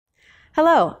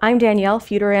Hello, I'm Danielle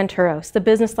Futoran Turos, the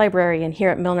business librarian here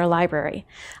at Milner Library.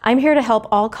 I'm here to help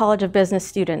all College of Business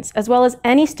students, as well as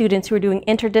any students who are doing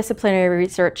interdisciplinary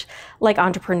research like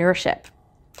entrepreneurship.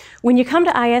 When you come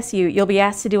to ISU, you'll be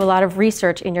asked to do a lot of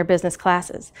research in your business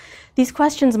classes. These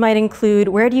questions might include,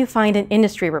 where do you find an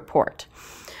industry report?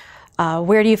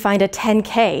 Where do you find a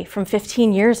 10K from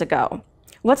 15 years ago?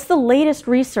 What's the latest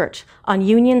research on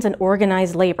unions and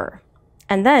organized labor?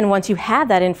 And then once you have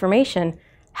that information,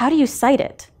 how do you cite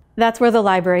it? That's where the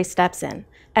library steps in.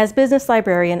 As business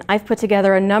librarian, I've put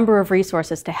together a number of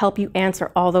resources to help you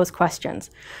answer all those questions.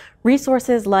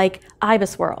 Resources like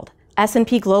IBIS World,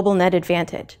 S&P Global Net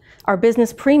Advantage, our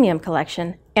Business Premium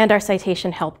Collection, and our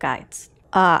citation help guides.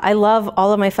 I love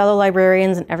all of my fellow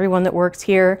librarians and everyone that works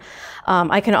here.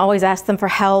 I can always ask them for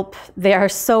help. They are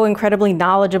so incredibly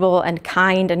knowledgeable and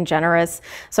kind and generous.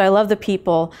 So I love the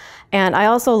people. And I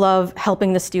also love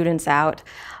helping the students out.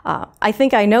 I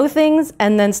think I know things,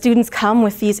 and then students come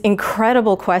with these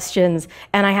incredible questions,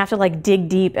 and I have to dig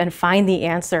deep and find the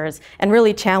answers and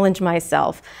really challenge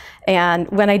myself. And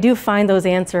when I do find those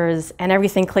answers and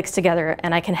everything clicks together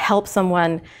and I can help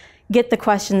someone get the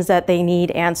questions that they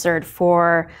need answered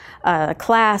for a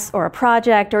class or a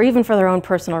project or even for their own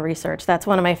personal research, that's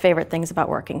one of my favorite things about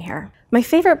working here. My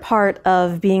favorite part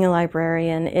of being a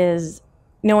librarian is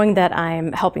knowing that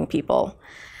I'm helping people.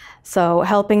 So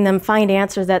helping them find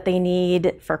answers that they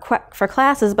need for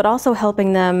classes, but also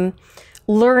helping them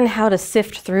learn how to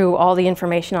sift through all the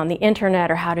information on the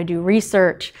internet or how to do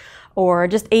research, or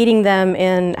just aiding them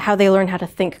in how they learn how to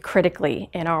think critically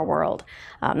in our world.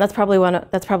 That's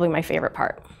probably my favorite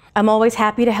part. I'm always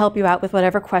happy to help you out with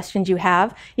whatever questions you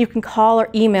have. You can call or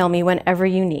email me whenever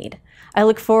you need. I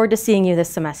look forward to seeing you this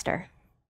semester.